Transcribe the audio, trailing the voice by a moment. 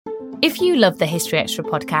If you love the History Extra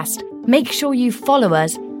podcast, make sure you follow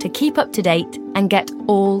us to keep up to date and get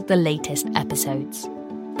all the latest episodes.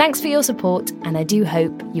 Thanks for your support, and I do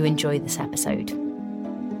hope you enjoy this episode.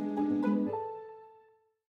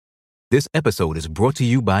 This episode is brought to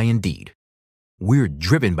you by Indeed. We're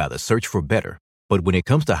driven by the search for better, but when it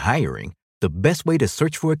comes to hiring, the best way to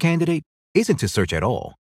search for a candidate isn't to search at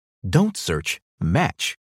all. Don't search,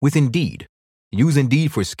 match with Indeed. Use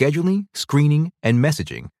Indeed for scheduling, screening, and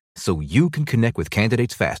messaging so you can connect with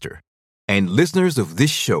candidates faster. And listeners of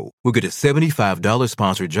this show will get a $75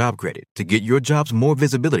 sponsored job credit to get your jobs more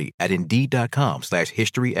visibility at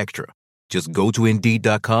Indeed.com/historyextra. Just go to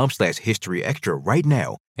Indeed.com/historyextra right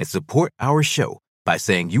now and support our show by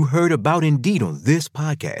saying you heard about Indeed on this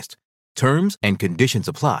podcast. Terms and conditions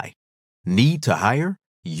apply. Need to hire?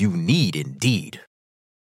 You need Indeed.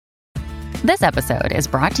 This episode is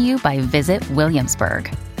brought to you by Visit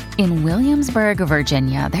Williamsburg. In Williamsburg,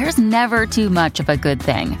 Virginia, there's never too much of a good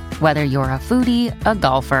thing. Whether you're a foodie, a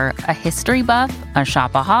golfer, a history buff, a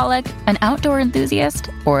shopaholic, an outdoor enthusiast,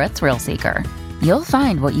 or a thrill seeker, you'll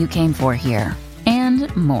find what you came for here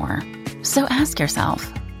and more. So ask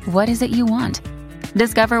yourself, what is it you want?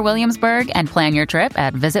 Discover Williamsburg and plan your trip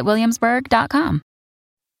at visitwilliamsburg.com.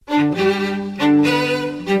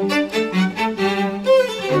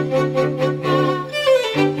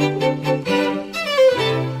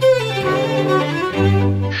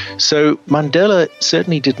 So Mandela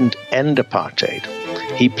certainly didn't end apartheid.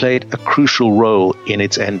 He played a crucial role in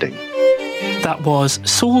its ending. That was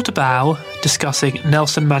Saul DeBow discussing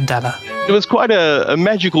Nelson Mandela. It was quite a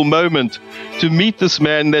magical moment to meet this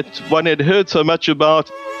man that one had heard so much about,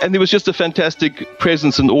 and there was just a fantastic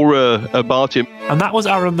presence and aura about him. And that was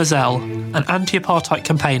Aaron Mazel, an anti-apartheid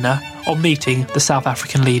campaigner, on meeting the South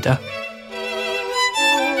African leader.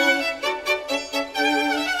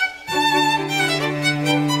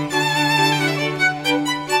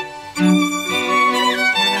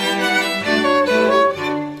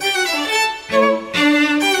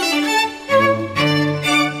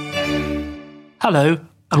 Hello,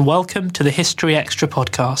 and welcome to the History Extra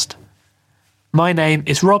podcast. My name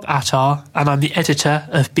is Rob Attar, and I'm the editor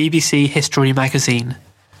of BBC History Magazine,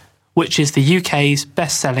 which is the UK's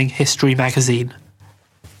best-selling history magazine.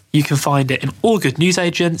 You can find it in all good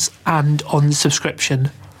newsagents and on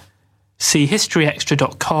subscription. See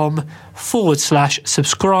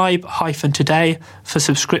historyextra.com/subscribe-today for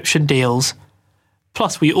subscription deals.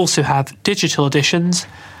 Plus, we also have digital editions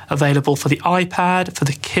available for the iPad, for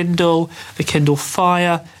the Kindle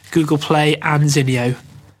Fire, Google Play and Zinio.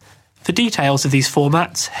 For details of these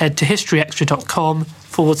formats, head to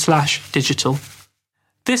historyextra.com/digital.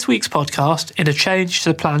 This week's podcast, in a change to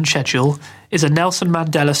the planned schedule, is a Nelson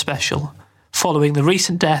Mandela special, following the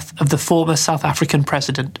recent death of the former South African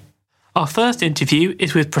president. Our first interview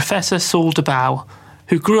is with Professor Saul DeBow,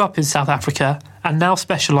 who grew up in South Africa and now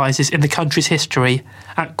specialises in the country's history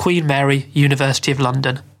at Queen Mary, University of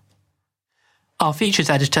London. Our features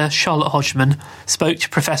editor, Charlotte Hodgman, spoke to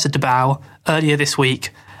Professor DeBow earlier this week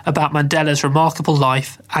about Mandela's remarkable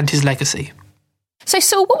life and his legacy. So,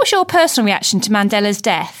 Saul, what was your personal reaction to Mandela's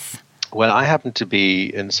death? Well, I happened to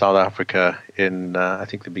be in South Africa in, I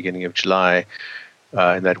think, the beginning of July,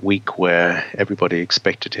 in that week where everybody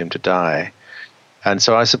expected him to die. And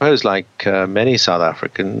so I suppose, like many South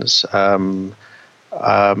Africans,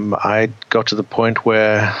 I got to the point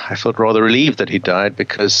where I felt rather relieved that he died,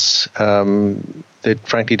 because there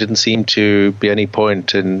frankly didn't seem to be any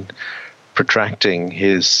point in protracting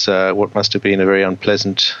his what must have been a very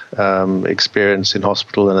unpleasant experience in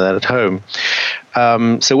hospital and then at home.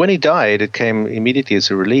 So when he died, it came immediately as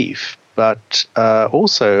a relief, but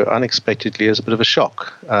also unexpectedly as a bit of a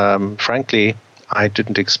shock. Frankly, I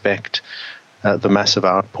didn't expect the massive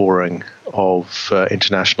outpouring of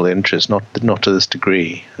international interest, not to this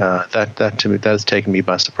degree. That to me, that's taken me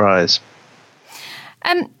by surprise.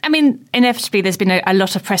 I mean, inevitably, there's been a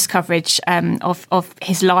lot of press coverage of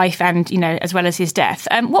his life and, as well as his death.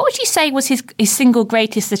 What would you say was his single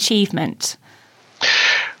greatest achievement?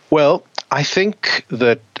 Well, I think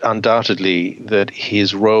that undoubtedly that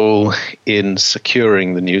his role in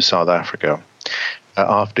securing the new South Africa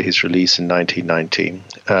after his release in 1919,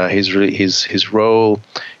 his role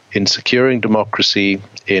in securing democracy,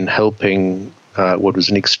 in helping what was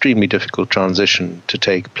an extremely difficult transition to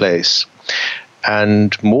take place,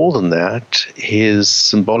 and more than that, his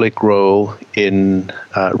symbolic role in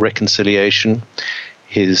reconciliation,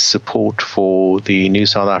 his support for the new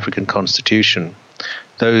South African Constitution.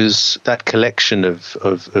 That collection of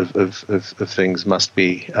things must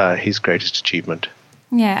be his greatest achievement.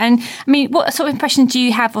 Yeah, and I mean, what sort of impression do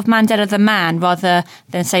you have of Mandela the man rather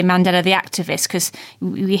than, say, Mandela the activist? Because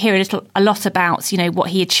we hear a lot about, what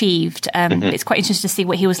he achieved. It's quite interesting to see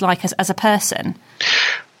what he was like as a person.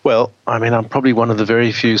 Well, I mean, I'm probably one of the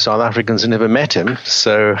very few South Africans who never met him,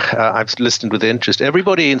 so I've listened with interest.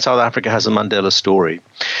 Everybody in South Africa has a Mandela story.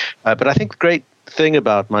 But I think the great thing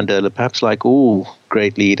about Mandela, perhaps like all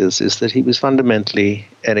great leaders, is that he was fundamentally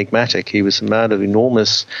enigmatic. He was a man of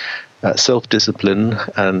enormous self-discipline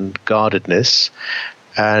and guardedness.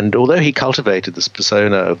 And although he cultivated this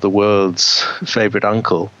persona of the world's favorite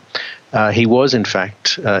uncle, he was, in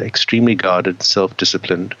fact, extremely guarded,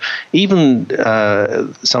 self-disciplined. Even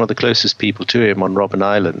some of the closest people to him on Robben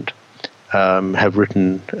Island have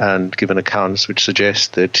written and given accounts which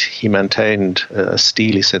suggest that he maintained a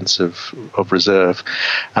steely sense of reserve.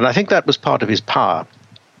 And I think that was part of his power.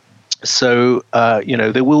 So,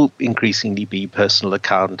 there will increasingly be personal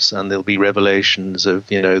accounts, and there'll be revelations of,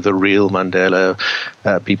 the real Mandela,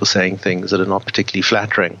 people saying things that are not particularly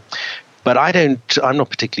flattering. But I'm not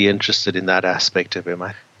particularly interested in that aspect of him.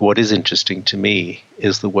 What is interesting to me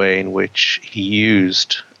is the way in which he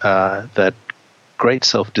used that great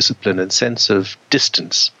self-discipline and sense of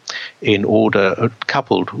distance in order,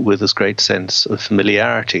 coupled with this great sense of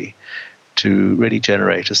familiarity, to really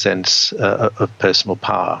generate a sense of personal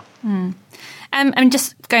power. And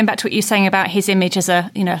just going back to what you were saying about his image as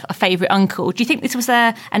a favourite uncle, do you think this was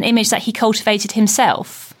an image that he cultivated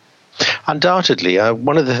himself? Undoubtedly.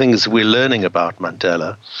 One of the things we're learning about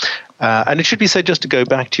Mandela, and it should be said, just to go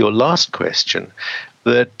back to your last question,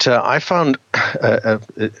 that I found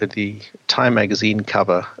the Time magazine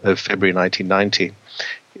cover of February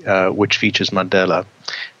 1990, which features Mandela.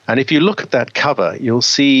 And if you look at that cover, you'll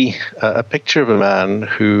see a picture of a man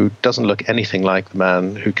who doesn't look anything like the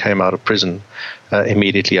man who came out of prison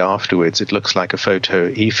immediately afterwards. It looks like a photo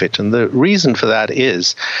effete. And the reason for that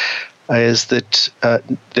is that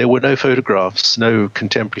there were no photographs, no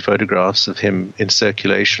contemporary photographs of him in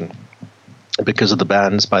circulation because of the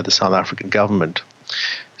bans by the South African government.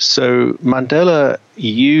 So Mandela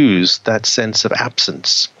used that sense of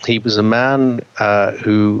absence. He was a man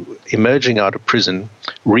who, emerging out of prison,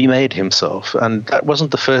 remade himself. And that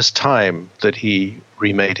wasn't the first time that he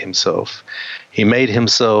remade himself. He made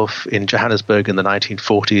himself in Johannesburg in the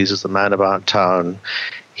 1940s as the man about town.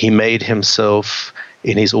 He made himself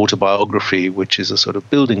in his autobiography, which is a sort of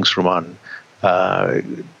Bildungsroman,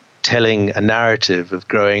 telling a narrative of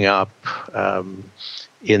growing up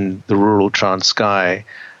in the rural Transkei.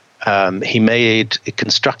 He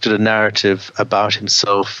constructed a narrative about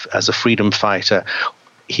himself as a freedom fighter.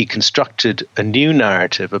 He constructed a new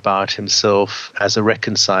narrative about himself as a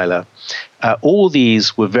reconciler. All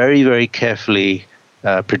these were very, very carefully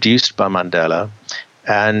produced by Mandela,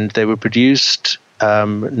 and they were produced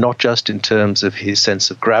not just in terms of his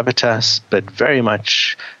sense of gravitas, but very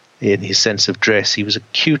much in his sense of dress. He was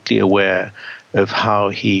acutely aware of how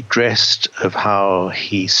he dressed, of how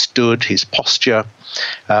he stood, his posture.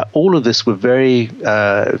 All of this were very,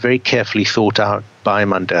 very carefully thought out by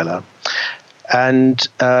Mandela. And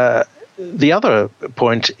the other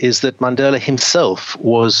point is that Mandela himself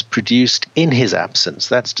was produced in his absence.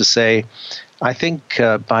 That's to say, I think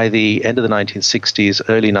by the end of the 1960s,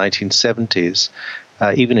 early 1970s,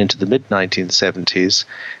 even into the mid-1970s,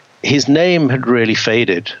 his name had really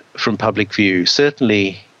faded from public view,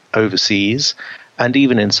 certainly overseas, and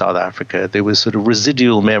even in South Africa. There was sort of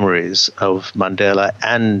residual memories of Mandela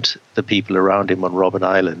and the people around him on Robben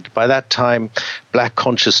Island. By that time, black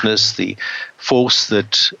consciousness, the force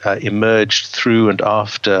that emerged through and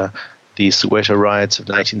after the Soweto riots of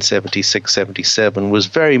 1976-77, was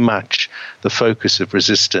very much the focus of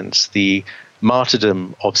resistance. The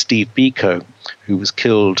martyrdom of Steve Biko, who was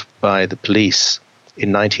killed by the police in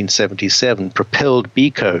 1977, propelled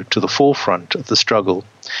Biko to the forefront of the struggle.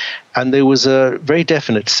 And there was a very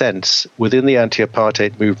definite sense within the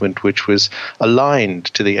anti-apartheid movement, which was aligned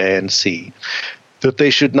to the ANC, that they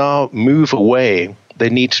should now move away. They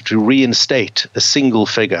needed to reinstate a single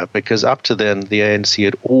figure, because up to then the ANC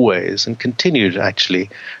had always and continued actually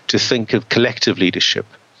to think of collective leadership.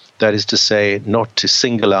 That is to say, not to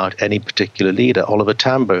single out any particular leader. Oliver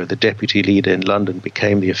Tambo, the deputy leader in London,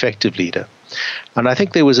 became the effective leader. And I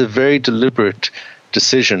think there was a very deliberate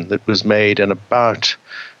decision that was made in about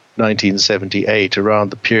 1978,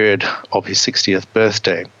 around the period of his 60th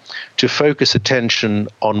birthday, to focus attention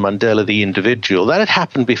on Mandela the individual. That had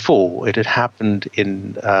happened before. It had happened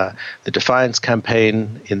in the Defiance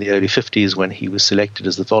campaign in the early 50s when he was selected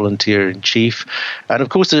as the volunteer-in-chief. And of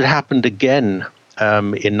course it had happened again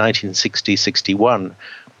in 1960-61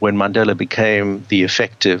 when Mandela became the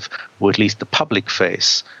effective, or at least the public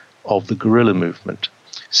face, of the guerrilla movement.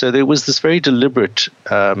 So there was this very deliberate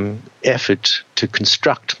effort to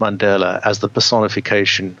construct Mandela as the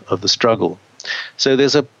personification of the struggle. So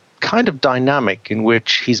there's a kind of dynamic in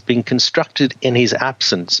which he's being constructed in his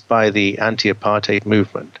absence by the anti-apartheid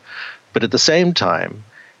movement. But at the same time,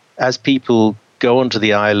 as people go onto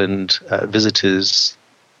the island, visitors,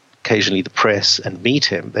 occasionally the press, and meet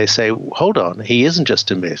him, they say, hold on, he isn't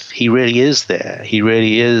just a myth. He really is there. He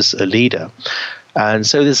really is a leader. And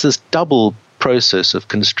so there's this double process of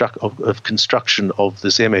construction of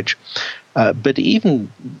this image. But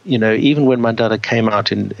even when Mandela came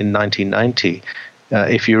out in 1990,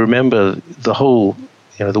 if you remember,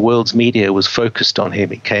 the world's media was focused on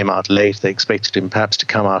him. He came out late. They expected him perhaps to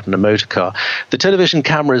come out in a motor car. The television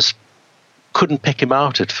cameras couldn't pick him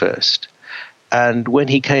out at first. And when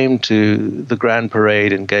he came to the Grand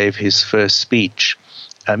Parade and gave his first speech,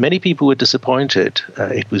 many people were disappointed.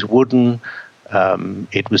 It was wooden.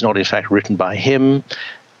 It was not, in fact, written by him.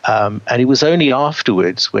 And it was only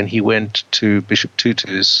afterwards, when he went to Bishop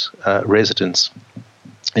Tutu's residence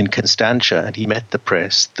in Constantia and he met the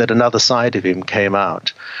press, that another side of him came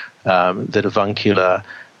out, that avuncular,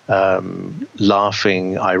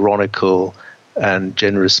 laughing, ironical, and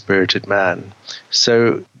generous-spirited man.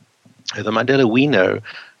 So the Mandela we know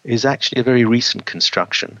is actually a very recent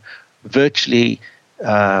construction. Virtually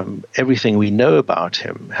everything we know about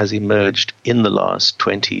him has emerged in the last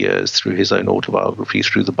 20 years through his own autobiography,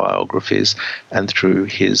 through the biographies, and through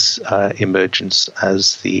his emergence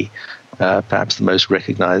as the perhaps the most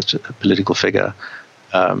recognized political figure,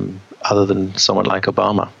 other than someone like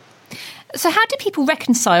Obama. So how do people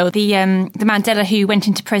reconcile the Mandela who went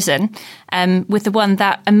into prison with the one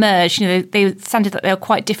that emerged? They sounded like they were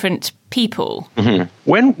quite different people. Mm-hmm.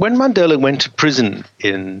 When Mandela went to prison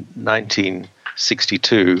in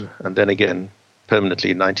 1962, and then again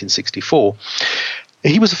permanently in 1964,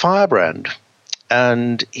 he was a firebrand.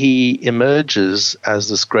 And he emerges as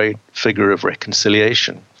this great figure of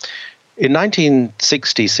reconciliation. In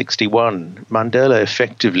 1960-61, Mandela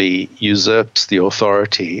effectively usurps the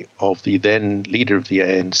authority of the then leader of the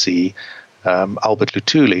ANC, Albert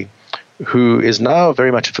Luthuli, who is now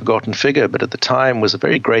very much a forgotten figure, but at the time was a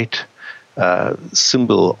very great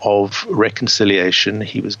symbol of reconciliation.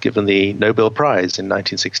 He was given the Nobel Prize in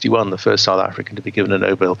 1961, the first South African to be given a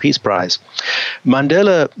Nobel Peace Prize.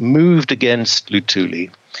 Mandela moved against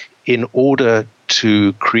Luthuli in order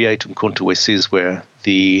to create Umkhonto we Sizwe,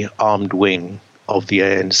 the armed wing of the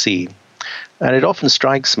ANC. And it often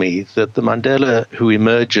strikes me that the Mandela who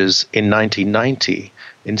emerges in 1990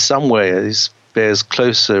 in some ways bears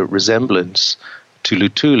closer resemblance to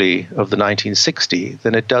Luthuli of the 1960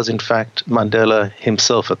 than it does, in fact, Mandela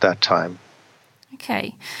himself at that time.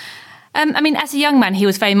 Okay. As a young man, he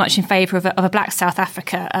was very much in favour of a black South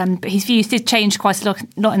Africa, but his views did change quite a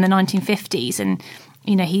lot in the 1950s, and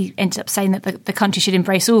he ended up saying that the country should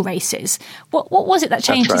embrace all races. What was it that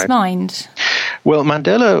changed his mind? Well,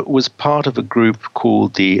 Mandela was part of a group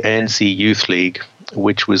called the ANC Youth League,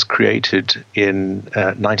 which was created in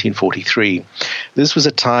 1943. This was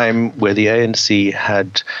a time where the ANC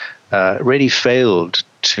had really failed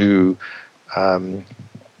to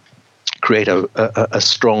create a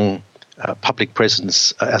strong public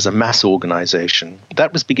presence as a mass organization.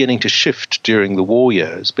 That was beginning to shift during the war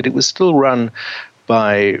years, but it was still run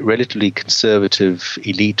by a relatively conservative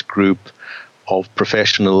elite group of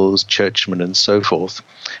professionals, churchmen, and so forth.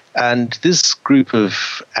 And this group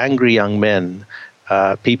of angry young men,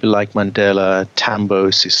 people like Mandela, Tambo,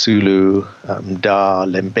 Sisulu, Mda,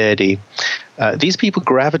 Lembede, these people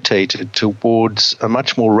gravitated towards a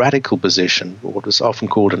much more radical position, what was often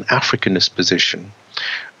called an Africanist position,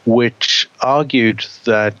 which argued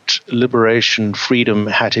that liberation, freedom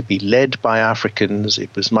had to be led by Africans.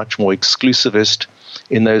 It was much more exclusivist.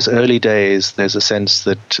 In those early days, there's a sense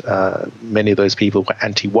that many of those people were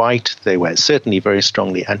anti-white. They were certainly very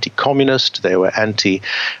strongly anti-communist. They were anti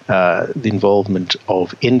the involvement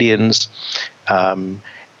of Indians. And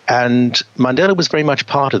Mandela was very much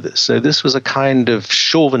part of this. So this was a kind of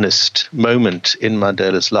chauvinist moment in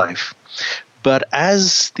Mandela's life. But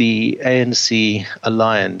as the ANC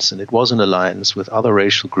alliance, and it was an alliance with other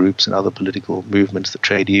racial groups and other political movements, the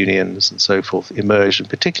trade unions and so forth, emerged, and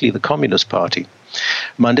particularly the Communist Party,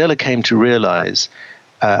 Mandela came to realize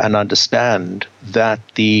and understand that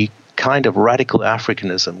the kind of radical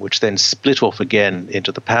Africanism, which then split off again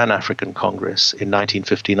into the Pan-African Congress in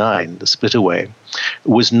 1959, the split away,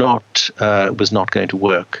 was not going to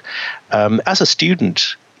work. As a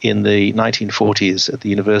student in the 1940s at the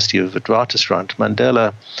University of Witwatersrand,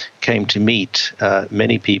 Mandela came to meet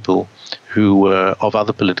many people who were of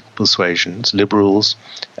other political persuasions, liberals,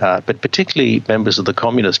 but particularly members of the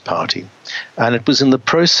Communist Party. And it was in the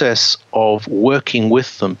process of working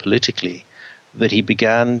with them politically that he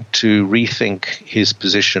began to rethink his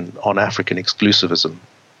position on African exclusivism.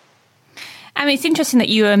 I mean, it's interesting that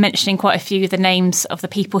you were mentioning quite a few of the names of the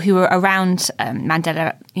people who were around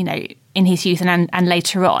Mandela, in his youth and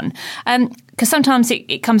later on. Because sometimes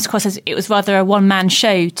it comes across as it was rather a one-man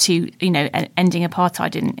show to, ending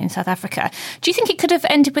apartheid in South Africa. Do you think it could have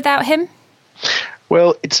ended without him?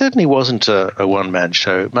 Well, it certainly wasn't a one-man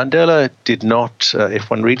show. Mandela did not, if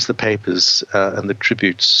one reads the papers and the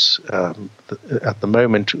tributes at the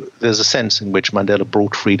moment, there's a sense in which Mandela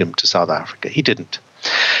brought freedom to South Africa. He didn't.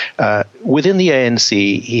 Within the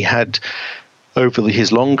ANC, he had, over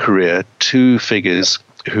his long career, two figures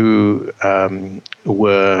who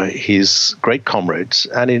were his great comrades,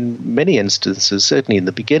 and in many instances, certainly in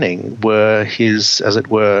the beginning, were his, as it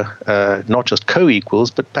were, not just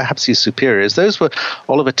co-equals, but perhaps his superiors. Those were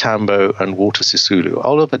Oliver Tambo and Walter Sisulu.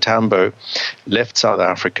 Oliver Tambo left South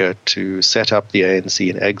Africa to set up the ANC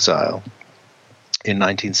in exile in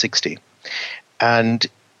 1960. And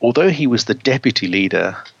although he was the deputy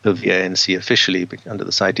leader of the ANC officially under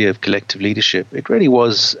this idea of collective leadership, it really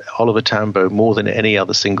was Oliver Tambo more than any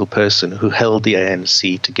other single person who held the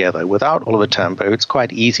ANC together. Without Oliver Tambo, it's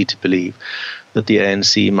quite easy to believe that the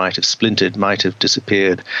ANC might have splintered, might have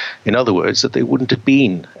disappeared. In other words, that there wouldn't have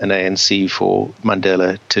been an ANC for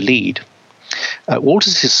Mandela to lead. Walter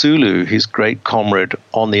Sisulu, his great comrade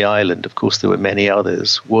on the island, of course there were many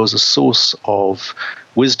others, was a source of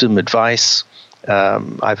wisdom, advice.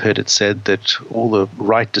 I've heard it said that all the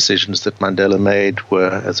right decisions that Mandela made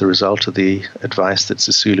were as a result of the advice that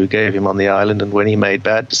Sisulu gave him on the island, and when he made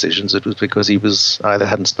bad decisions, it was because he was either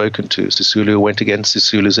hadn't spoken to Sisulu or went against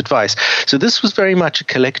Sisulu's advice. So this was very much a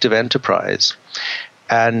collective enterprise.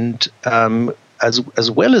 And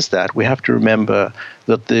as well as that, we have to remember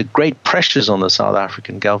that the great pressures on the South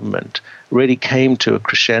African government really came to a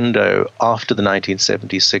crescendo after the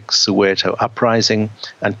 1976 Soweto uprising,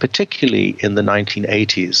 and particularly in the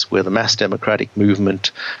 1980s, where the mass democratic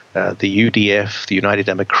movement, the UDF, the United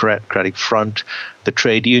Democratic Front, the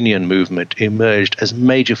trade union movement emerged as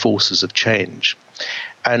major forces of change.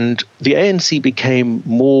 And the ANC became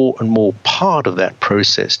more and more part of that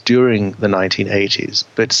process during the 1980s,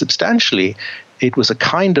 but substantially it was a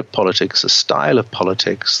kind of politics, a style of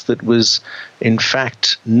politics that was, in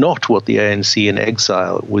fact, not what the ANC in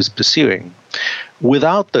exile was pursuing.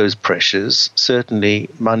 Without those pressures, certainly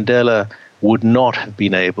Mandela would not have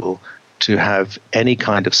been able to have any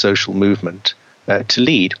kind of social movement to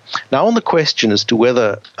lead. Now, on the question as to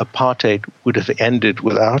whether apartheid would have ended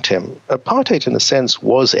without him, apartheid in a sense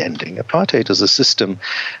was ending. Apartheid as a system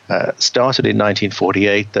started in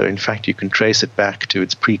 1948, though in fact you can trace it back to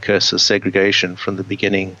its precursor segregation from the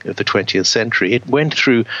beginning of the 20th century. It went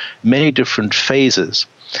through many different phases.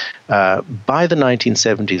 By the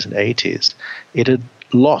 1970s and 80s, it had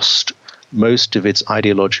lost most of its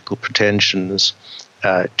ideological pretensions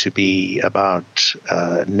to be about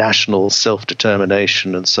national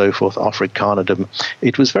self-determination and so forth, Afrikanerdom.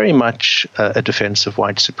 It was very much a defense of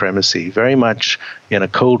white supremacy, very much in a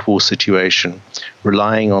Cold War situation,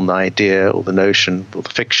 relying on the idea or the notion or the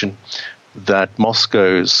fiction that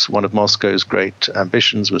one of Moscow's great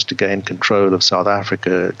ambitions was to gain control of South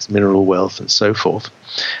Africa, its mineral wealth and so forth.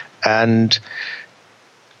 And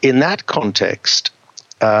in that context,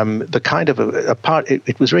 the kind of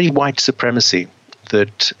it was really white supremacy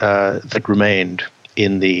that remained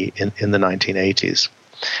in the 1980s.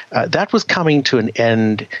 That was coming to an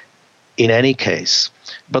end in any case.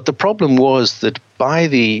 But the problem was that by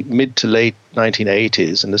the mid to late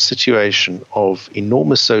 1980s, in a situation of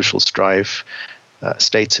enormous social strife,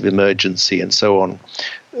 states of emergency and so on,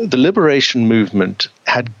 the liberation movement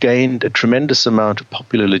had gained a tremendous amount of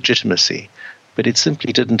popular legitimacy, but it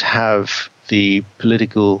simply didn't have the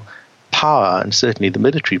political power and certainly the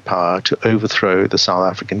military power to overthrow the South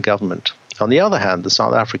African government. On the other hand, the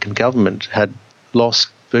South African government had lost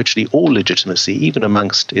virtually all legitimacy, even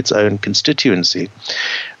amongst its own constituency,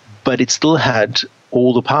 but it still had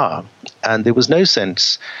all the power. And there was no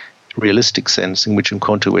realistic sense in which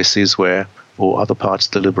Umkhonto we Sizwe or other parts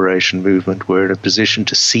of the liberation movement were in a position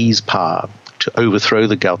to seize power, to overthrow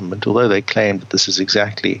the government, although they claimed that this is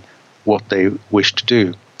exactly what they wished to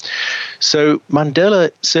do. So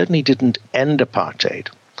Mandela certainly didn't end apartheid.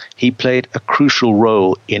 He played a crucial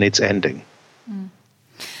role in its ending.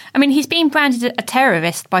 I mean, he's been branded a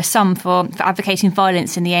terrorist by some for advocating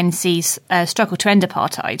violence in the ANC's struggle to end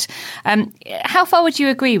apartheid. How far would you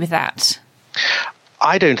agree with that?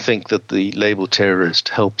 I don't think that the label terrorist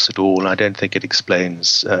helps at all. I don't think it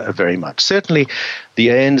explains very much. Certainly, the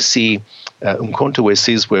ANC, Umkhonto we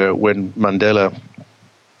Sizwe, when Mandela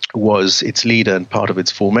was its leader and part of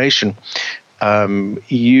its formation,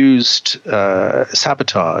 used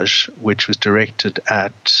sabotage, which was directed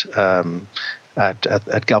at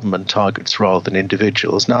government targets rather than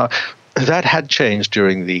individuals. Now, that had changed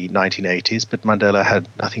during the 1980s, but Mandela had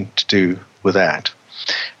nothing to do with that.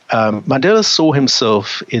 Mandela saw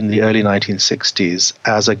himself in the early 1960s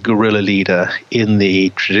as a guerrilla leader in the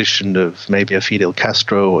tradition of maybe a Fidel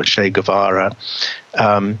Castro or Che Guevara,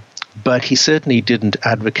 but he certainly didn't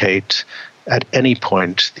advocate at any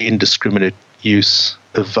point the indiscriminate use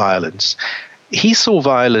of violence. He saw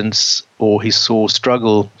violence, or he saw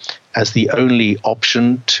struggle, as the only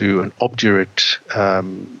option to an obdurate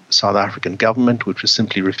South African government, which was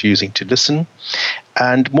simply refusing to listen.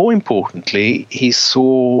 And more importantly, he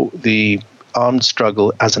saw the armed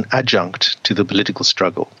struggle as an adjunct to the political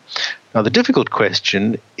struggle. Now, the difficult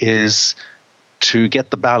question is to get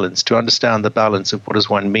the balance, to understand the balance of what does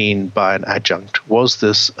one mean by an adjunct. Was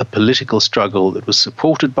this a political struggle that was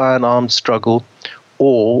supported by an armed struggle,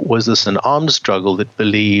 or was this an armed struggle that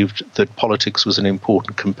believed that politics was an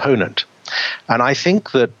important component? And I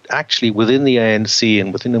think that actually within the ANC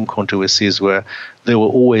and within Umkhonto we Sizwe, there were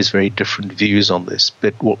always very different views on this.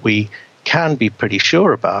 But what we can be pretty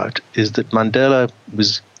sure about is that Mandela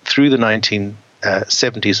was, through the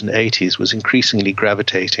 1970s and 80s, was increasingly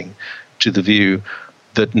gravitating to the view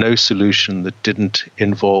that no solution that didn't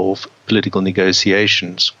involve political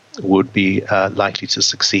negotiations would be likely to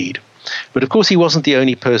succeed. But of course, he wasn't the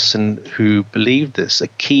only person who believed this. A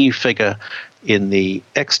key figure in the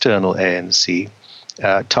external ANC,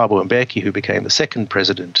 Thabo Mbeki, who became the second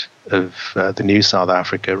president of the new South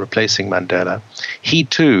Africa, replacing Mandela, he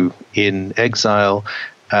too, in exile,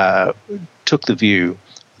 took the view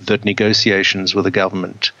that negotiations with the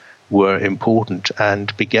government were important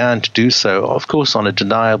and began to do so, of course, on a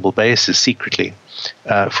deniable basis, secretly,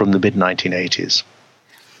 from the mid-1980s.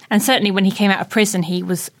 And certainly when he came out of prison, he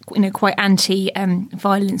was quite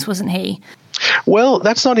anti-violence, wasn't he? Well,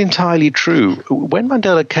 that's not entirely true. When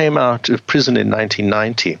Mandela came out of prison in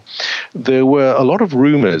 1990, there were a lot of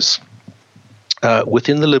rumors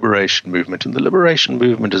within the liberation movement. And the liberation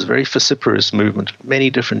movement is a very vociferous movement, many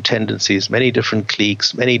different tendencies, many different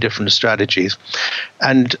cliques, many different strategies.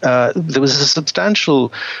 And there was a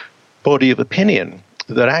substantial body of opinion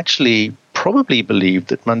that actually probably believed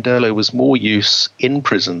that Mandela was more use in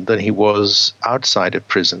prison than he was outside of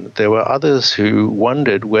prison. There were others who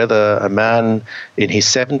wondered whether a man in his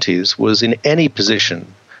 70s was in any position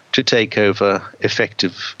to take over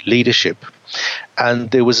effective leadership.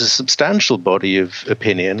 And there was a substantial body of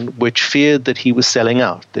opinion which feared that he was selling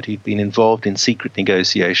out, that he'd been involved in secret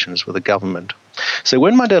negotiations with the government. So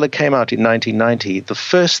when Mandela came out in 1990, the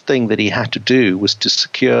first thing that he had to do was to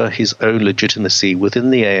secure his own legitimacy within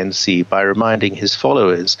the ANC by reminding his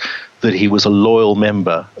followers that he was a loyal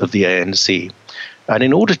member of the ANC. And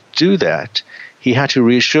in order to do that, he had to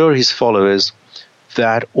reassure his followers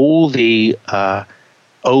that all the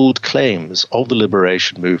old claims of the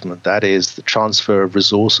liberation movement, that is, the transfer of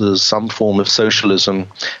resources, some form of socialism,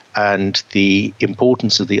 and the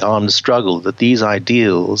importance of the armed struggle, that these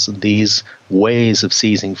ideals and these ways of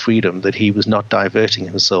seizing freedom, that he was not diverting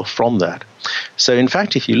himself from that. So, in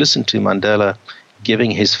fact, if you listen to Mandela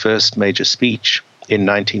giving his first major speech in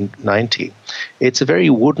 1990, it's a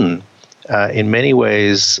very wooden, in many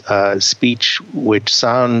ways, speech which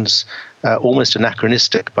sounds almost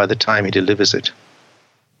anachronistic by the time he delivers it.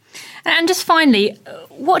 And just finally,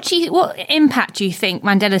 what impact do you think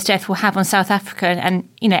Mandela's death will have on South Africa and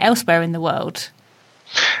elsewhere in the world?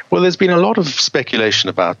 Well, there's been a lot of speculation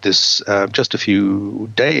about this. Just a few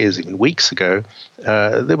days, even weeks ago,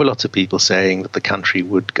 there were lots of people saying that the country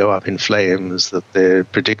would go up in flames, that they're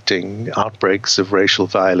predicting outbreaks of racial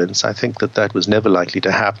violence. I think that was never likely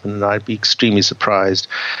to happen, and I'd be extremely surprised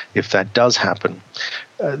if that does happen.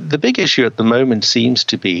 The big issue at the moment seems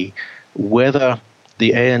to be whether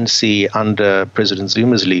the ANC under President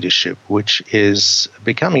Zuma's leadership, which is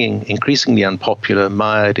becoming increasingly unpopular,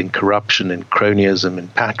 mired in corruption and cronyism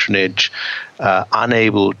and patronage,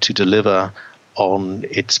 unable to deliver on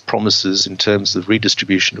its promises in terms of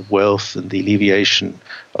redistribution of wealth and the alleviation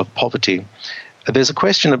of poverty. There's a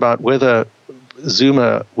question about whether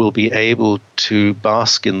Zuma will be able to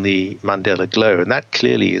bask in the Mandela glow, and that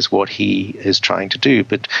clearly is what he is trying to do.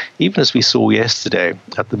 But even as we saw yesterday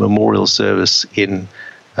at the memorial service in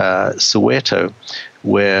Soweto,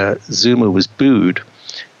 where Zuma was booed,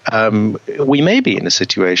 we may be in a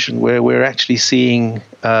situation where we're actually seeing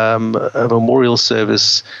a memorial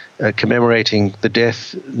service commemorating the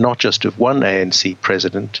death not just of one ANC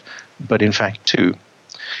president, but in fact two.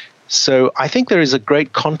 So I think there is a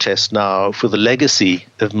great contest now for the legacy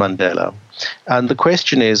of Mandela. And the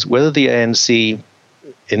question is whether the ANC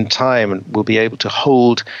in time will be able to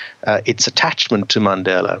hold its attachment to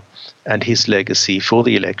Mandela and his legacy for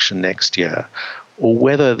the election next year, or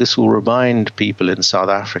whether this will remind people in South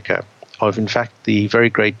Africa of, in fact, the very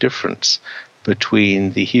great difference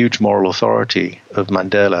between the huge moral authority of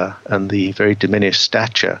Mandela and the very diminished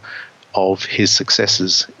stature of his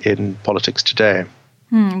successors in politics today.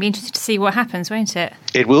 It'll be interesting to see what happens, won't it?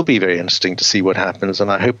 It will be very interesting to see what happens,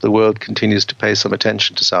 and I hope the world continues to pay some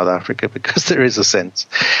attention to South Africa, because there is a sense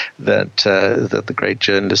that the great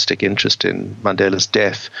journalistic interest in Mandela's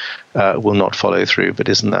death will not follow through. But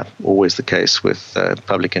isn't that always the case with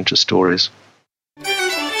public interest stories?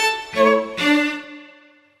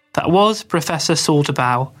 That was Professor Saul de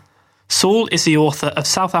Bouw. Saul is the author of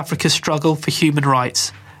South Africa's Struggle for Human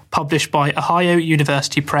Rights, published by Ohio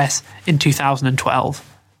University Press in 2012.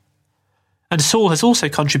 And Saul has also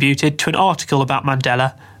contributed to an article about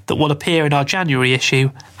Mandela that will appear in our January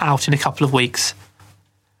issue, out in a couple of weeks.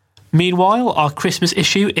 Meanwhile, our Christmas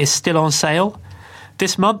issue is still on sale.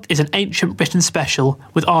 This month is an Ancient Britain special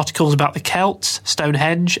with articles about the Celts,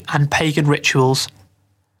 Stonehenge and pagan rituals.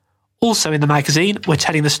 Also in the magazine, we're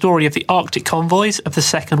telling the story of the Arctic convoys of the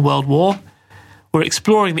Second World War. We're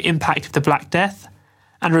exploring the impact of the Black Death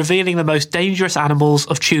and revealing the most dangerous animals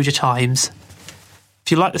of Tudor times.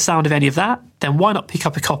 If you like the sound of any of that, then why not pick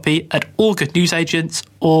up a copy at all good newsagents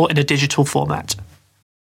or in a digital format.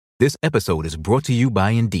 This episode is brought to you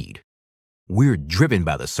by Indeed. We're driven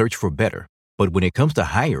by the search for better, but when it comes to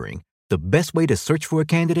hiring, the best way to search for a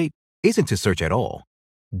candidate isn't to search at all.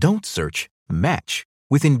 Don't search, match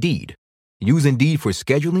with Indeed. Use Indeed for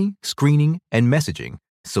scheduling, screening, and messaging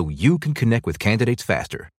so you can connect with candidates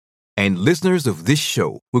faster. And listeners of this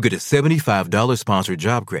show will get a $75 sponsored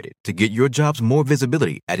job credit to get your jobs more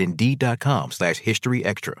visibility at Indeed.com/History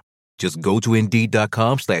Extra. Just go to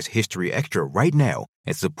Indeed.com/History Extra right now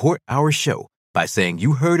and support our show by saying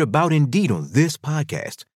you heard about Indeed on this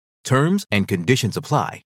podcast. Terms and conditions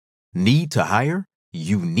apply. Need to hire?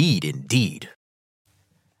 You need Indeed.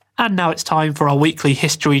 And now it's time for our weekly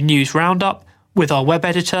history news roundup with our web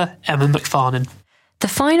editor, Emma McFarlane. The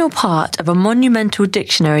final part of a monumental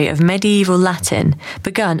dictionary of medieval Latin,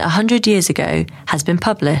 begun 100 years ago, has been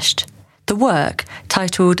published. The work,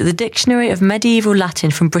 titled The Dictionary of Medieval Latin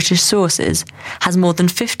from British Sources, has more than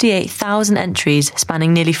 58,000 entries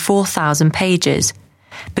spanning nearly 4,000 pages.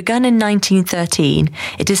 Begun in 1913,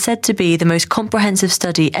 it is said to be the most comprehensive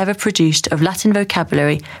study ever produced of Latin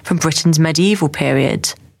vocabulary from Britain's medieval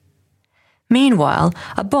period. Meanwhile,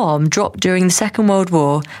 a bomb dropped during the Second World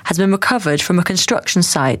War has been recovered from a construction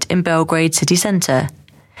site in Belgrade city centre.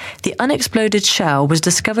 The unexploded shell was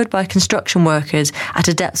discovered by construction workers at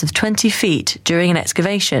a depth of 20 feet during an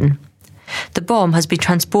excavation. The bomb has been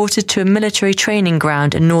transported to a military training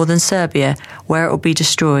ground in northern Serbia, where it will be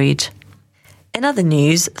destroyed. In other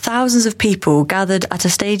news, thousands of people gathered at a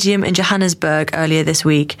stadium in Johannesburg earlier this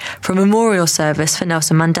week for a memorial service for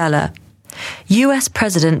Nelson Mandela. US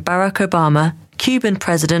President Barack Obama, Cuban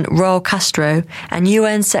President Raul Castro and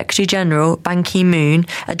UN Secretary-General Ban Ki-moon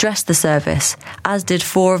addressed the service, as did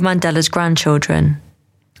 4 of Mandela's grandchildren.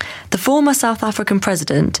 The former South African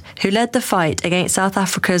president, who led the fight against South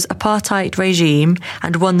Africa's apartheid regime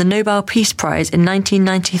and won the Nobel Peace Prize in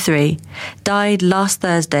 1993, died last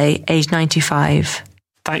Thursday, aged 95.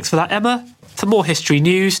 Thanks for that, Emma. For more history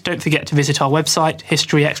news, don't forget to visit our website,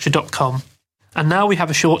 historyextra.com. And now we have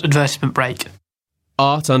a short advertisement break.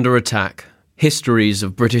 Art Under Attack, Histories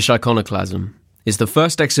of British Iconoclasm, is the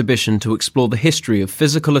first exhibition to explore the history of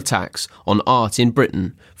physical attacks on art in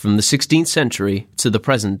Britain from the 16th century to the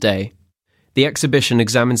present day. The exhibition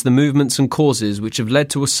examines the movements and causes which have led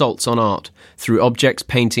to assaults on art through objects,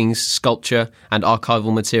 paintings, sculpture and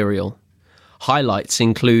archival material. Highlights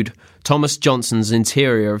include Thomas Johnson's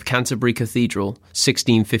interior of Canterbury Cathedral,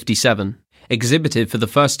 1657, exhibited for the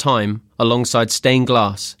first time alongside stained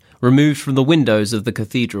glass, removed from the windows of the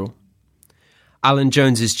cathedral. Alan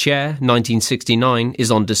Jones's chair, 1969,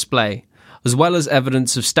 is on display, as well as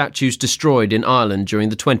evidence of statues destroyed in Ireland during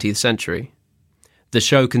the 20th century. The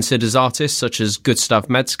show considers artists such as Gustav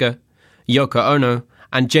Metzger, Yoko Ono,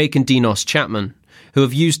 and Jake and Dinos Chapman, who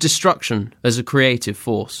have used destruction as a creative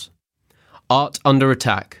force. Art Under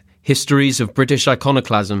Attack, Histories of British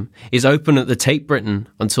Iconoclasm is open at the Tate Britain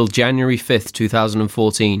until January 5th,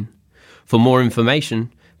 2014. For more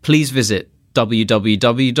information, please visit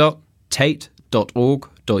www.tate.org.uk.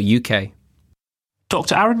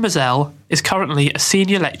 Dr. Aaron Mazel is currently a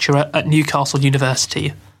senior lecturer at Newcastle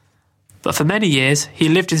University. But for many years, he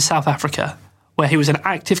lived in South Africa, where he was an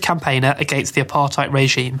active campaigner against the apartheid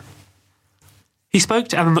regime. He spoke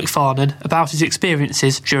to Emma McFarlane about his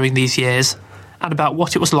experiences during these years and about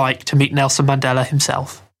what it was like to meet Nelson Mandela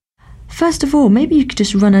himself. First of all, maybe you could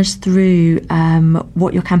just run us through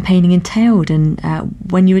what your campaigning entailed and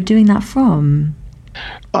when you were doing that from.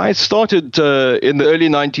 I started in the early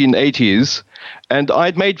 1980s, and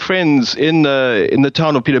I'd made friends in the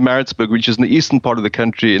town of Pietermaritzburg, which is in the eastern part of the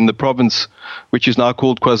country, in the province which is now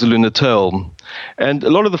called KwaZulu-Natal. And a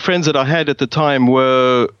lot of the friends that I had at the time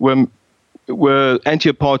were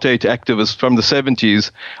anti-apartheid activists from the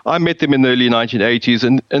 70s. I met them in the early 1980s,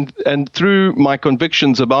 and through my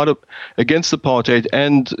convictions against apartheid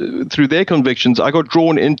and through their convictions, I got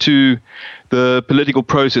drawn into the political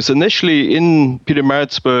process. Initially in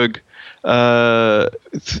Pietermaritzburg,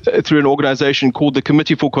 through an organization called the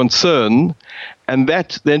Committee for Concern, and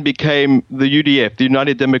that then became the UDF, the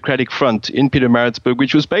United Democratic Front in Pietermaritzburg,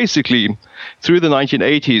 which was basically through the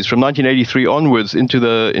 1980s, from 1983 onwards into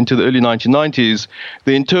the early 1990s,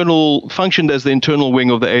 functioned as the internal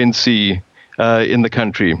wing of the ANC in the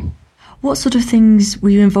country. What sort of things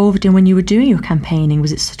were you involved in when you were doing your campaigning?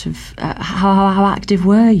 Was it sort of how active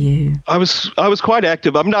were you? I was quite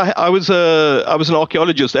active. I mean, I was an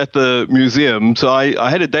archaeologist at the museum, so I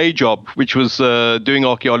had a day job which was doing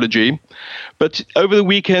archaeology. But over the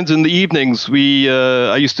weekends and the evenings,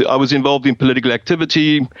 I was involved in political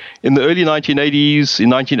activity in the early 1980s.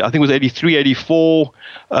 I think it was 83, 84,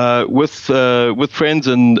 with friends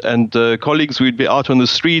and colleagues. We'd be out on the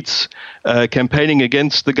streets campaigning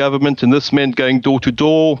against the government, and this meant going door to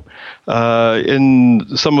door in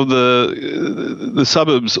some of the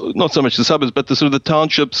suburbs, not so much the suburbs, but the sort of the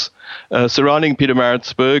townships surrounding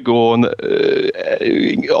Pietermaritzburg, or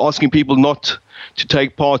asking people not to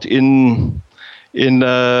take part in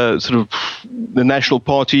sort of the National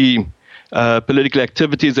Party political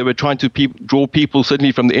activities. They were trying to draw people,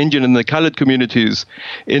 certainly from the Indian and the coloured communities,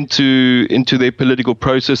 into their political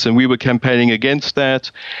process, and we were campaigning against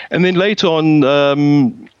that. And then later on,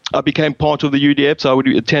 I became part of the UDF, so I would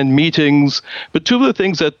attend meetings. But two of the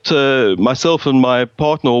things that myself and my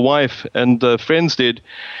partner or wife and friends did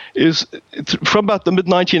is from about the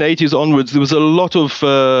mid-1980s onwards, there was a lot of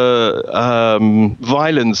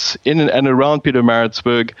violence in and around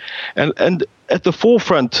Pietermaritzburg. And at the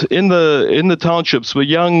forefront in the townships were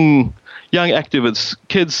young activists,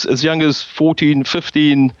 kids as young as 14,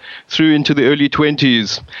 15, through into the early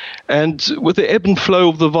 20s. And with the ebb and flow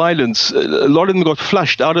of the violence, a lot of them got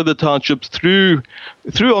flushed out of the townships through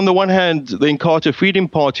on the one hand, the Inkatha Freedom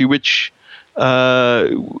Party, which,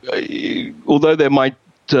 although they might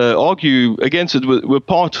argue against it, were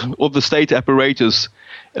part of the state apparatus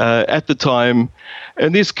at the time.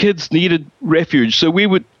 And these kids needed refuge. So we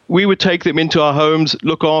would take them into our homes,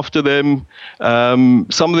 look after them. Some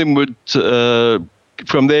of them would,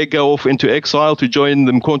 from there, go off into exile to join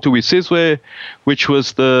the Mkhonto weSizwe, which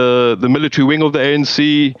was the military wing of the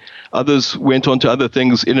ANC. Others went on to other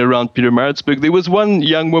things in and around Pietermaritzburg. There was one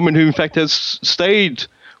young woman who, in fact, has stayed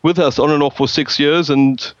with us on and off for 6 years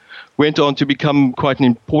and went on to become quite an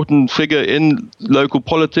important figure in local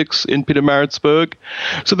politics in Pietermaritzburg.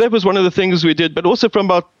 So that was one of the things we did. But also from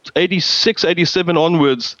about 86, 87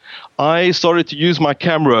 onwards, I started to use my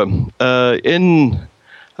camera in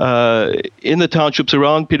the townships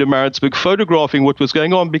around Pietermaritzburg, photographing what was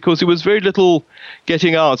going on, because there was very little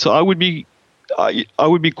getting out. So I would be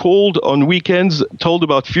called on weekends, told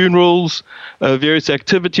about funerals, various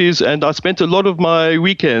activities, and I spent a lot of my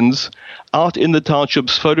weekends out in the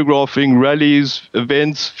townships photographing rallies,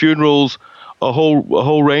 events, funerals, a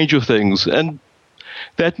whole range of things. And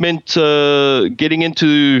that meant getting into,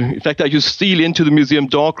 in fact, I used to steal into the museum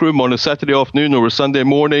darkroom on a Saturday afternoon or a Sunday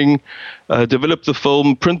morning, develop the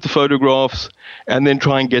film, print the photographs, and then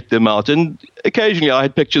try and get them out. And occasionally I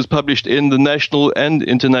had pictures published in the national and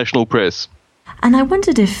international press. And I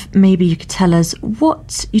wondered if maybe you could tell us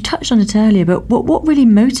what, you touched on it earlier, but what really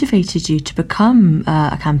motivated you to become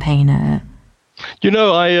a campaigner? You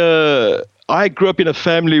know, I grew up in a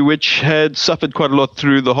family which had suffered quite a lot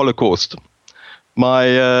through the Holocaust.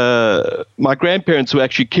 My grandparents were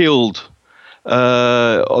actually killed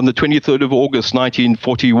on the 23rd of August,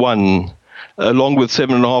 1941, along with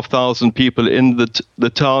 7,500 people in the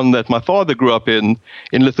town that my father grew up in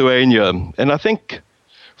Lithuania. And I think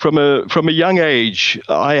from a young age,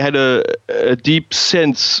 I had a deep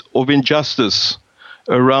sense of injustice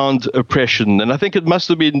around oppression. And I think it must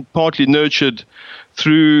have been partly nurtured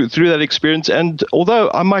through that experience. And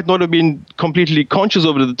although I might not have been completely conscious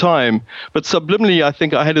of it at the time, but subliminally, I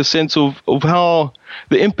think I had a sense of how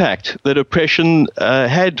the impact that oppression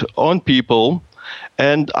had on people.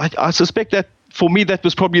 And I suspect that for me, that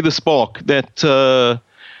was probably the spark that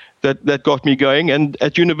got me going. And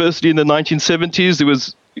at university in the 1970s,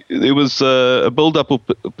 there was a build-up of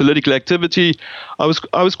political activity. I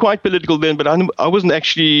was quite political then, but I wasn't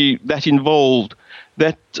actually that involved.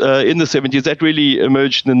 That in the 70s, that really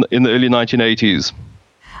emerged in the early 1980s.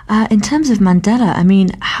 In terms of Mandela, I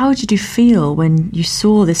mean, how did you feel when you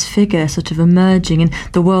saw this figure sort of emerging and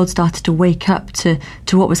the world started to wake up to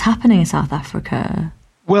what was happening in South Africa?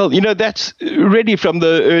 Well, that's really from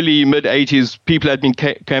the early mid-80s. People had been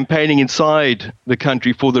campaigning inside the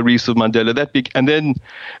country for the release of Mandela. And then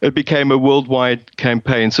it became a worldwide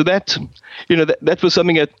campaign. So that was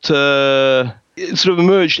something that sort of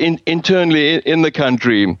emerged internally in the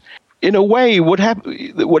country. In a way, what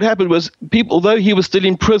happened was people, although he was still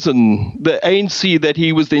in prison, the ANC that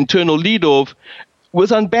he was the internal leader of was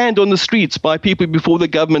unbanned on the streets by people before the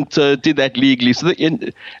government did that legally. So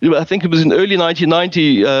I think it was in early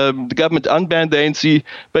 1990, the government unbanned the ANC.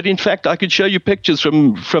 But in fact, I could show you pictures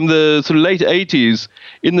from the sort of late 80s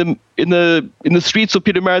in the streets of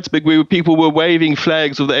Pietermaritzburg where people were waving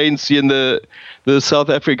flags of the ANC and the South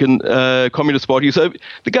African Communist Party. So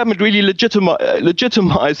the government really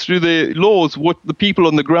legitimized through the laws what the people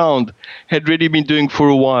on the ground had really been doing for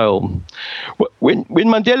a while. When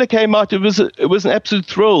Mandela came out, it was an absolute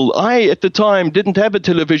thrill. I, at the time, didn't have a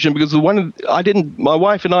television because my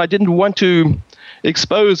wife and I didn't want to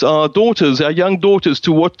expose our young daughters,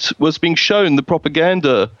 to what was being shown, the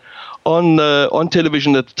propaganda on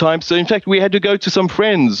television at the time. So in fact, we had to go to some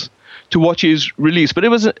friends to watch his release. But it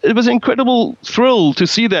was an incredible thrill to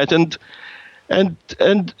see that, and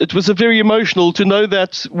it was very emotional to know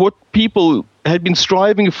that what people had been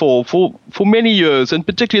striving for many years, and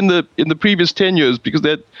particularly in the previous 10 years, because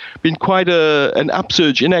there had been quite an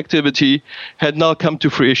upsurge in activity, had now come to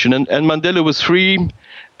fruition. And Mandela was free,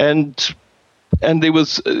 and there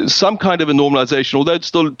was some kind of a normalization, although it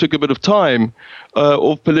still took a bit of time,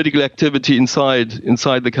 of political activity inside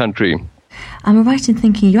the country. I'm right in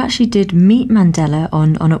thinking you actually did meet Mandela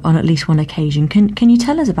on at least one occasion. Can you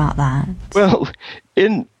tell us about that? Well,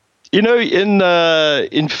 in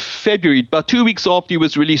February, about 2 weeks after he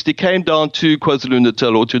was released, he came down to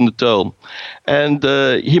KwaZulu-Natal or to Natal, and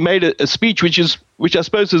he made a speech which I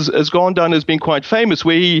suppose has gone down as being quite famous,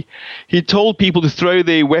 where he told people to throw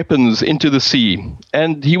their weapons into the sea,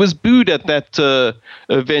 and he was booed at that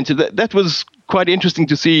event. That was quite interesting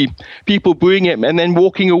to see people booing him and then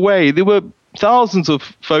walking away. There were thousands of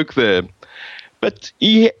folk there, but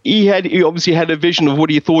he obviously had a vision of what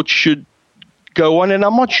he thought should go on, and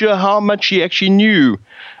I'm not sure how much he actually knew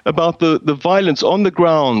about the violence on the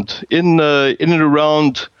ground in and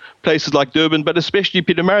around places like Durban, but especially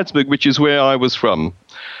Pietermaritzburg, which is where I was from.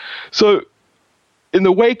 So in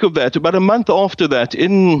the wake of that, about a month after that,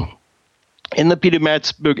 in the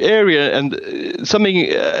Pietermaritzburg area, and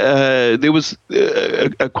there was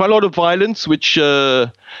quite a lot of violence which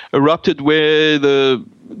erupted, where the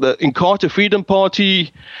Inkatha Freedom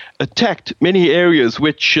Party attacked many areas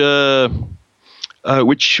which were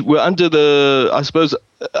under the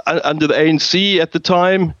ANC at the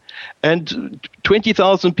time, and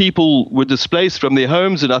 20,000 people were displaced from their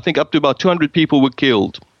homes, and I think up to about 200 people were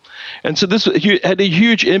killed. And so this had a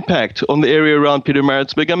huge impact on the area around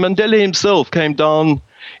Pietermaritzburg. And Mandela himself came down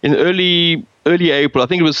in early April, I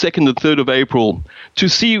think it was 2nd and 3rd of April, to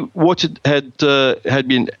see what had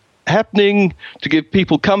been happening, to give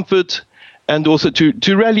people comfort, and also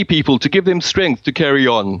to rally people, to give them strength to carry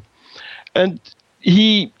on. And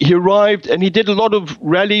he arrived, and he did a lot of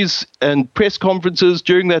rallies and press conferences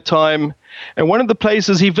during that time. And one of the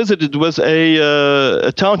places he visited was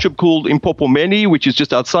a township called Impopomeni, which is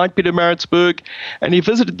just outside Pietermaritzburg. And he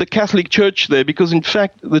visited the Catholic Church there because, in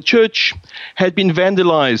fact, the church had been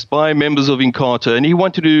vandalized by members of Inkatha, and he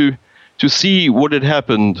wanted to see what had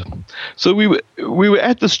happened. So we were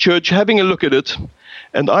at this church having a look at it.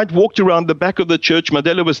 And I'd walked around the back of the church.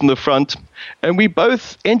 Mandela was in the front. And we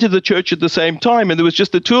both entered the church at the same time. And there was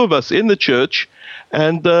just the two of us in the church.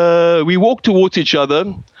 And we walked towards each other.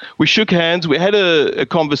 We shook hands. We had a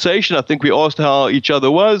conversation. I think we asked how each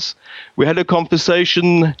other was. We had a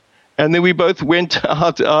conversation. And then we both went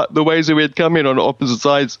out the ways that we had come in on opposite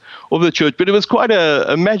sides of the church. But it was quite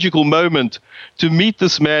a magical moment to meet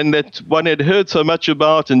this man that one had heard so much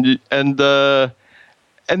about, and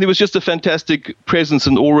there was just a fantastic presence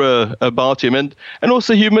and aura about him, and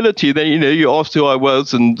also humility. Then you asked who I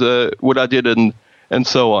was and what I did, and and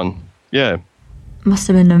so on. Yeah. Must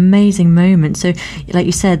have been an amazing moment. So, like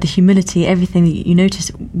you said, the humility, everything that you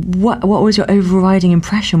noticed. What was your overriding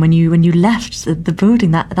impression when you left the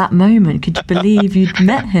building that moment? Could you believe you'd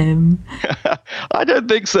met him? I don't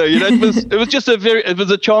think so. It was just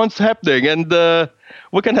a chance happening, and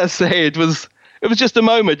what can I say? It was just a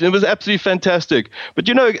moment. It was absolutely fantastic. But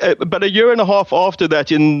about a year and a half after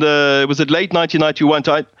that, was it late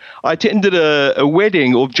 1991? I attended a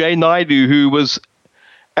wedding of Jay Naidu, who was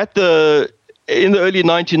in the early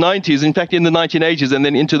 1990s, in fact, in the 1980s, and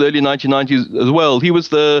then into the early 1990s as well. He was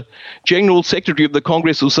the General Secretary of the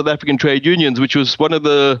Congress of South African Trade Unions, which was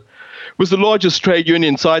the largest trade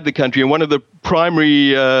union inside the country and one of the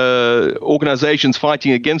primary organizations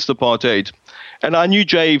fighting against apartheid. And I knew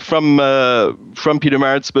Jay from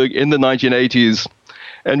Pietermaritzburg in the 1980s,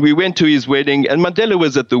 and we went to his wedding, and Mandela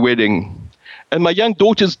was at the wedding. And my young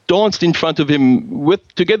daughters danced in front of him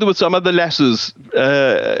together with some other lasses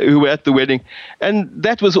who were at the wedding. And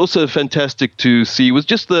that was also fantastic to see. It was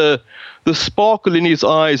just the sparkle in his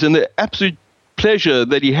eyes and the absolute pleasure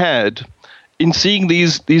that he had in seeing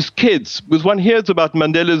these kids. Because one hears about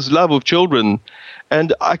Mandela's love of children.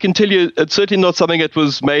 And I can tell you, it's certainly not something that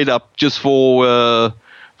was made up just for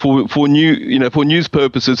news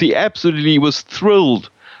purposes. He absolutely was thrilled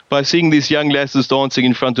by seeing these young lasses dancing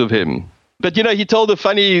in front of him. But, he told a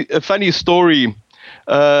funny story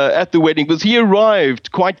at the wedding, because he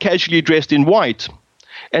arrived quite casually dressed in white,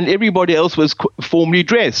 and everybody else was formally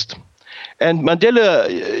dressed. And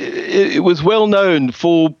Mandela was well known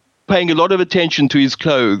for paying a lot of attention to his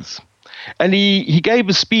clothes. And he gave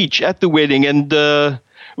a speech at the wedding, and it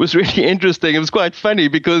was really interesting. It was quite funny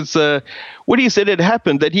because what he said had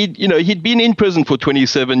happened, that he'd been in prison for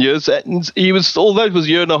 27 years, and he was, although it was a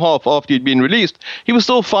year and a half after he'd been released, he was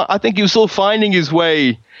still finding his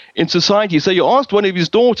way in society. So you asked one of his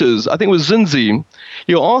daughters, I think it was Zinzi,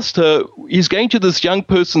 you asked her, he's going to this young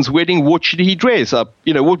person's wedding, what should he dress up?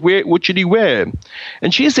 What should he wear?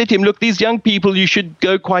 And she said to him, look, these young people, you should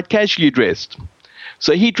go quite casually dressed.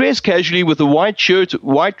 So he dressed casually with a white shirt,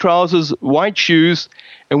 white trousers, white shoes.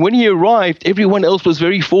 And when he arrived, everyone else was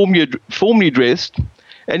very formally dressed.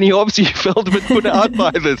 And he obviously felt a bit put out by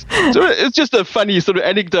this. So it's just a funny sort of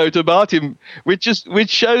anecdote about him, which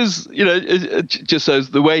shows, it just shows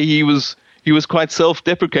the way he was quite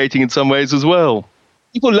self-deprecating in some ways as well.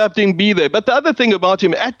 People loved him be there. But the other thing about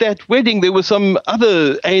him, at that wedding, there were some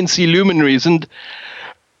other ANC luminaries and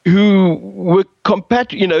who were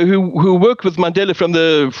who worked with Mandela from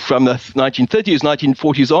the 1930s,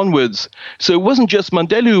 1940s onwards. So it wasn't just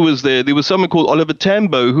Mandela who was there. There was someone called Oliver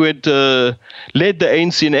Tambo who had led the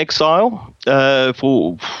ANC in exile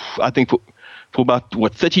for about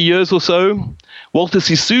 30 years or so. Walter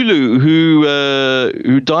Sisulu,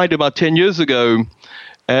 who died about 10 years ago,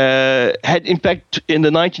 had in fact in the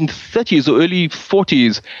 1930s or early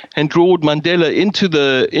 40s enrolled Mandela into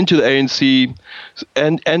the ANC,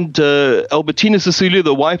 and Albertina Sisulu,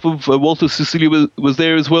 the wife of Walter Sisulu, was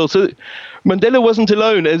there as well. So Mandela wasn't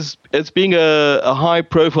alone as being a high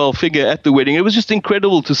profile figure at the wedding. It was just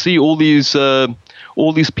incredible to see all these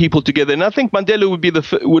people together. And I think Mandela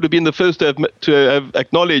would have been the first to have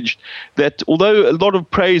acknowledged that although a lot of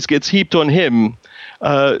praise gets heaped on him,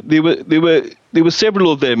 there were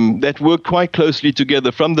several of them that worked quite closely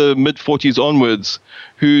together from the mid-40s onwards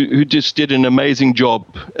who just did an amazing job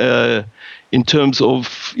in terms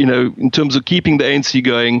of keeping the ANC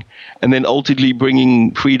going and then ultimately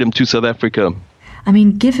bringing freedom to South Africa. I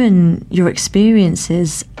mean, given your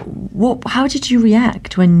experiences, how did you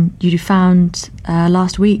react when you found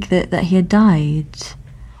last week that he had died?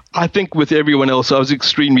 I think with everyone else, I was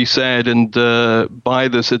extremely sad, and by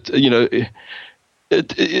this,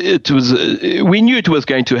 we knew it was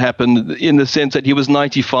going to happen in the sense that he was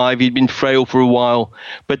 95, he'd been frail for a while,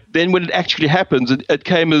 but then when it actually happens, it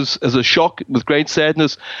came as a shock with great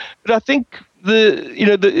sadness. But I think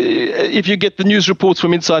if you get the news reports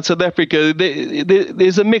from inside South Africa,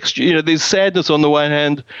 there's a mixture. There's sadness on the one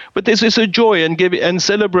hand, but there's also joy and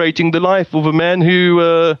celebrating the life of a man who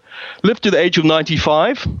lived to the age of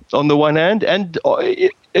 95 on the one hand, and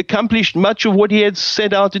accomplished much of what he had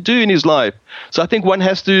set out to do in his life. So I think one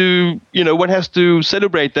has to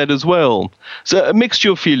celebrate that as well. So a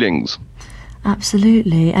mixture of feelings.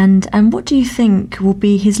 Absolutely. And what do you think will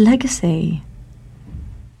be his legacy?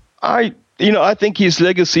 I think his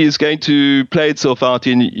legacy is going to play itself out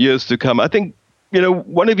in years to come. I think,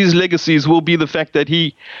 one of his legacies will be the fact that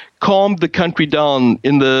he calmed the country down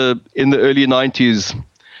in the early 90s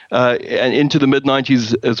and into the mid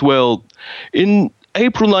 90s as well.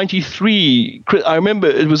 April '93. I remember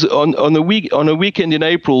it was on a weekend in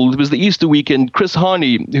April. It was the Easter weekend. Chris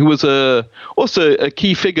Hani, who was also a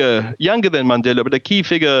key figure, younger than Mandela, but a key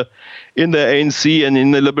figure in the ANC and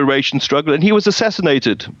in the liberation struggle, and he was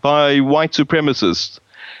assassinated by white supremacists.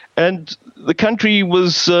 And the country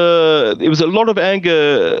was there was a lot of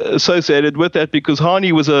anger associated with that, because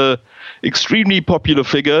Hani was a extremely popular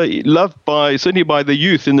figure, loved certainly by the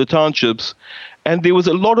youth in the townships. And there was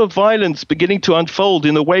a lot of violence beginning to unfold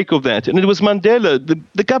in the wake of that. And it was Mandela.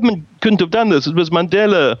 The government couldn't have done this. It was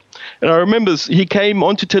Mandela. And I remember he came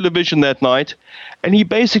onto television that night, and he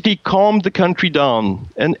basically calmed the country down.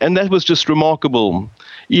 And that was just remarkable.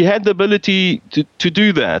 He had the ability to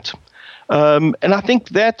do that. And I think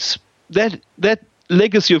that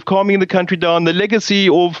legacy of calming the country down, the legacy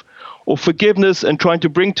of forgiveness and trying to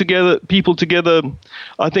bring people together,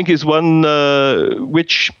 I think is one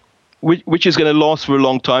which is going to last for a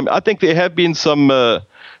long time. I think there have been some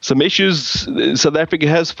issues. South Africa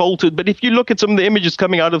has faltered, but if you look at some of the images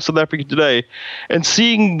coming out of South Africa today, and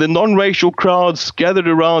seeing the non-racial crowds gathered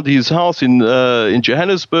around his house in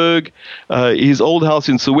Johannesburg, his old house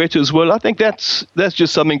in Soweto as well, I think that's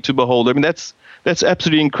just something to behold. I mean, that's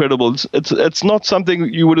absolutely incredible. It's not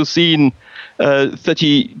something you would have seen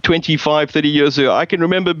 25, 30 years ago. I can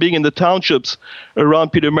remember being in the townships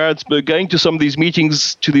around Pietermaritzburg, going to some of these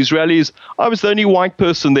meetings, to these rallies. I was the only white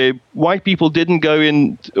person there. White people didn't go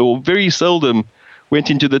in, or very seldom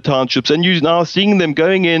went into the townships. And you're now seeing them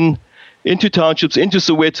going into townships, into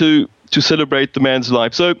Soweto, to celebrate the man's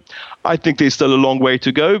life. So I think there's still a long way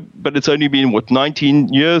to go, but it's only been,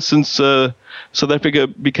 19 years since South Africa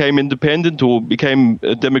became independent, or became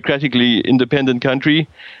a democratically independent country.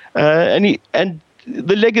 And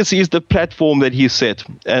the legacy is the platform that he set,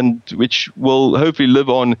 and which will hopefully live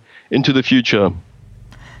on into the future.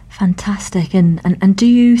 Fantastic. And do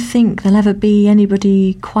you think there'll ever be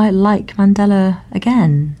anybody quite like Mandela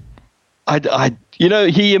again?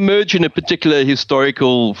 He emerged in a particular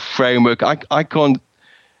historical framework. I can't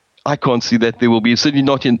see that there will be, certainly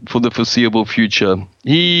not for the foreseeable future.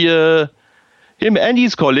 Him and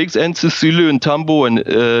his colleagues, and Sisulu and Tambo and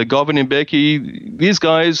Garvin and Mbeki, these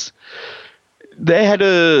guys, they had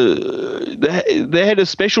a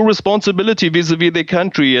special responsibility vis-a-vis their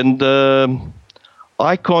country, and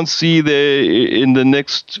I can't see there in the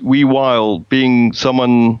next wee while being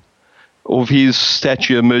someone of his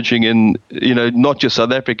stature emerging in, not just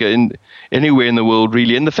South Africa, in anywhere in the world,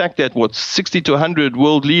 really. And the fact that 60 to 100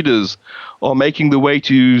 world leaders are making the way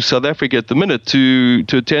to South Africa at the minute to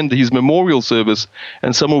attend his memorial service,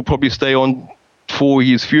 and some will probably stay on for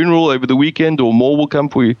his funeral over the weekend, or more will come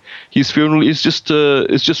for his funeral, is just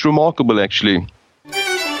remarkable, actually.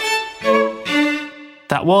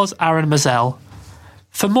 That was Aaron Mazel.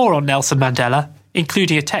 For more on Nelson Mandela,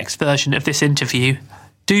 including a text version of this interview,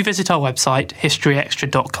 do visit our website,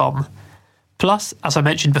 historyextra.com. Plus, as I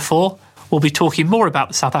mentioned before, we'll be talking more about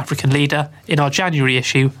the South African leader in our January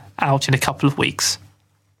issue, out in a couple of weeks.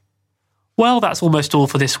 Well, that's almost all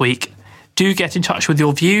for this week. Do get in touch with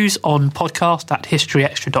your views on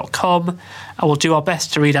podcast@historyextra.com, and we'll do our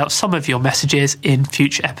best to read out some of your messages in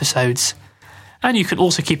future episodes. And you can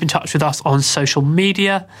also keep in touch with us on social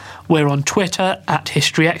media. We're on Twitter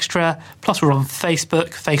 @HistoryExtra, plus we're on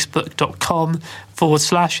Facebook,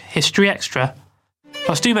 facebook.com/HistoryExtra.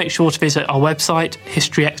 Plus do make sure to visit our website,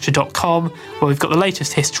 historyextra.com, where we've got the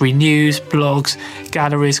latest history news, blogs,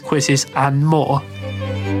 galleries, quizzes and more.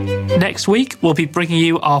 Next week, we'll be bringing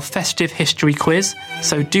you our festive history quiz,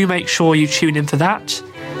 so do make sure you tune in for that.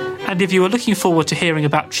 And if you are looking forward to hearing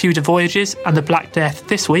about Tudor voyages and the Black Death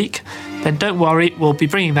this week, then don't worry, we'll be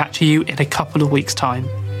bringing that to you in a couple of weeks' time.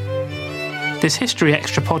 This History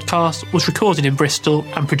Extra podcast was recorded in Bristol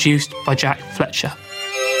and produced by Jack Fletcher.